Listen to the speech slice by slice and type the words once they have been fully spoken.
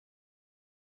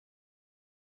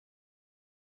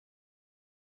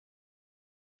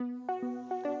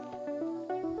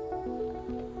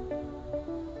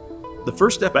The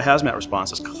first step of hazmat response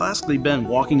has classically been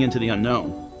walking into the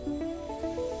unknown.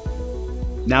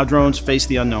 Now drones face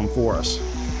the unknown for us.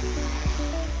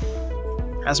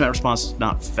 Hazmat response is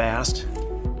not fast.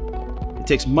 It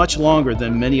takes much longer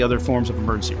than many other forms of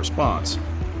emergency response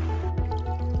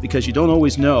because you don't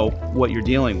always know what you're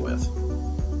dealing with,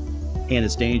 and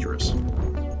it's dangerous.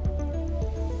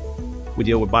 We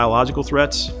deal with biological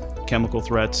threats, chemical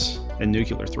threats, and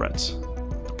nuclear threats.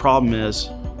 The problem is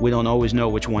we don't always know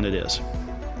which one it is.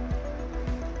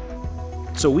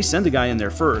 So we send a guy in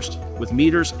there first with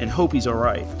meters and hope he's all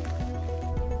right,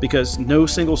 because no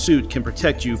single suit can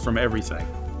protect you from everything.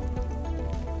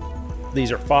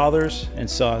 These are fathers and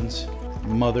sons,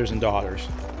 mothers and daughters.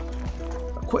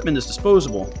 Equipment is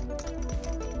disposable.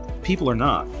 People are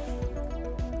not.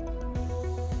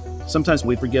 Sometimes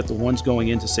we forget the ones going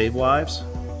in to save lives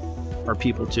are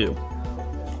people too,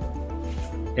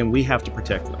 and we have to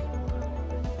protect them.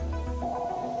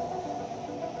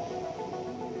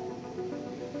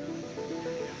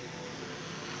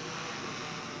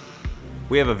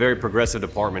 We have a very progressive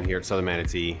department here at Southern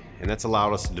Manatee, and that's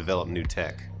allowed us to develop new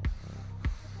tech.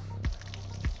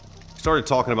 We started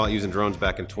talking about using drones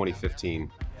back in 2015.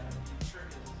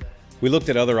 We looked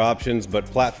at other options, but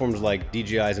platforms like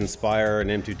DJI's Inspire and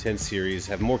M210 series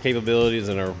have more capabilities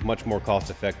and are much more cost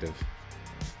effective.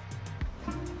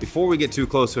 Before we get too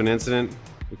close to an incident,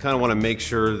 we kind of want to make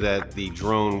sure that the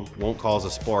drone won't cause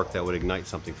a spark that would ignite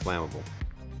something flammable.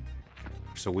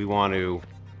 So we want to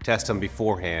test them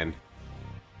beforehand.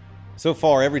 So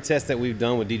far, every test that we've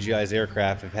done with DJI's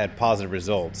aircraft have had positive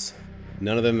results.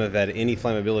 None of them have had any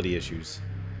flammability issues.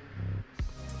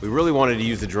 We really wanted to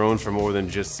use the drones for more than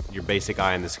just your basic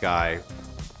eye in the sky.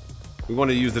 We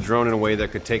wanted to use the drone in a way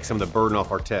that could take some of the burden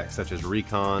off our tech, such as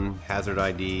recon, hazard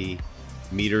ID,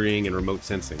 metering, and remote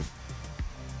sensing.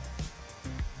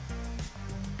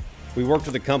 We worked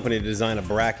with a company to design a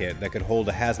bracket that could hold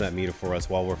a hazmat meter for us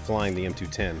while we're flying the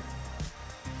M210.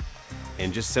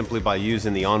 And just simply by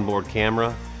using the onboard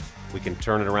camera, we can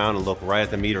turn it around and look right at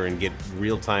the meter and get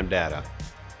real-time data.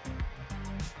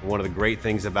 One of the great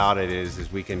things about it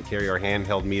is we can carry our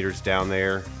handheld meters down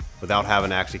there without having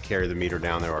to actually carry the meter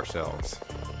down there ourselves.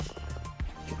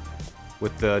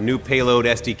 With the new payload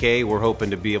SDK, we're hoping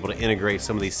to be able to integrate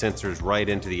some of these sensors right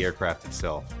into the aircraft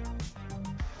itself.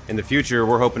 In the future,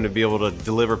 we're hoping to be able to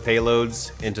deliver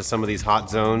payloads into some of these hot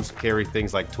zones, carry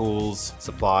things like tools,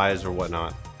 supplies, or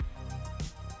whatnot.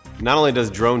 Not only does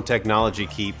drone technology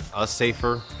keep us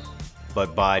safer,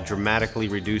 but by dramatically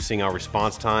reducing our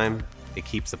response time, it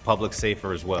keeps the public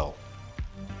safer as well.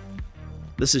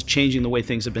 This is changing the way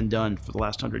things have been done for the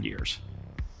last 100 years,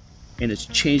 and it's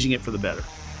changing it for the better.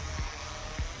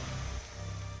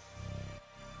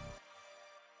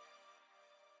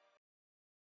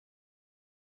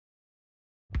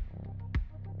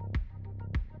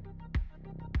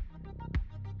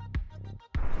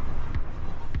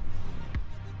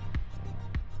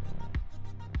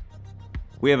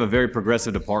 We have a very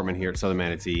progressive department here at Southern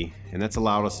Manatee, and that's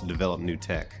allowed us to develop new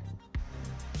tech.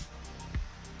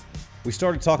 We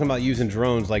started talking about using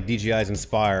drones like DJI's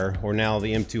Inspire, or now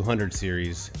the M200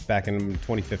 series, back in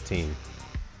 2015.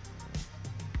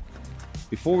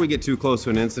 Before we get too close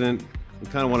to an incident, we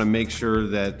kind of want to make sure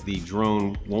that the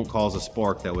drone won't cause a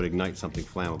spark that would ignite something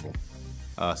flammable.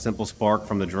 A simple spark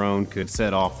from the drone could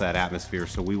set off that atmosphere,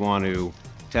 so we want to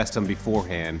test them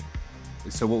beforehand.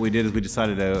 So what we did is we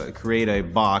decided to create a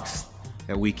box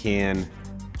that we can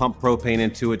pump propane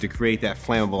into it to create that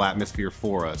flammable atmosphere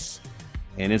for us.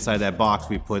 And inside that box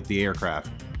we put the aircraft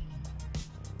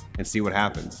and see what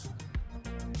happens.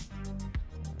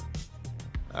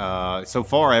 So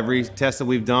far, every test that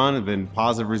we've done have been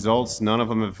positive results. None of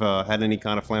them have had any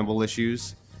kind of flammable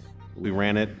issues. We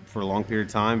ran it for a long period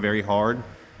of time, very hard.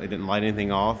 They didn't light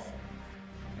anything off.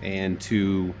 And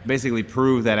to basically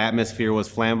prove that atmosphere was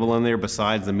flammable in there,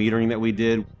 besides the metering that we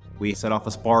did, we set off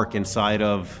a spark inside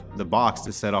of the box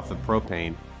to set off the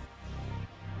propane.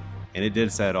 And it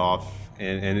did set off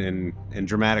in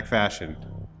dramatic fashion.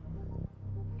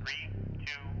 3,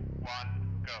 2,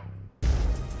 1, go.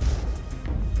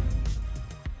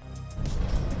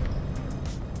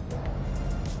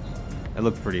 It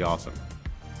looked pretty awesome.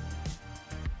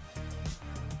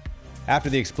 After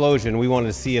the explosion, we wanted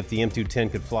to see if the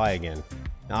M210 could fly again.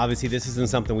 Now, obviously, this isn't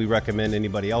something we recommend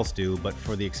anybody else do, but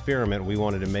for the experiment, we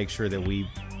wanted to make sure that we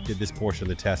did this portion of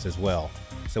the test as well.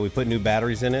 So we put new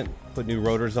batteries in it, put new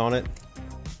rotors on it,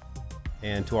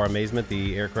 and to our amazement,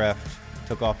 the aircraft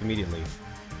took off immediately.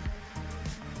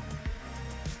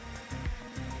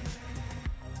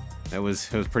 It was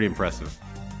pretty impressive.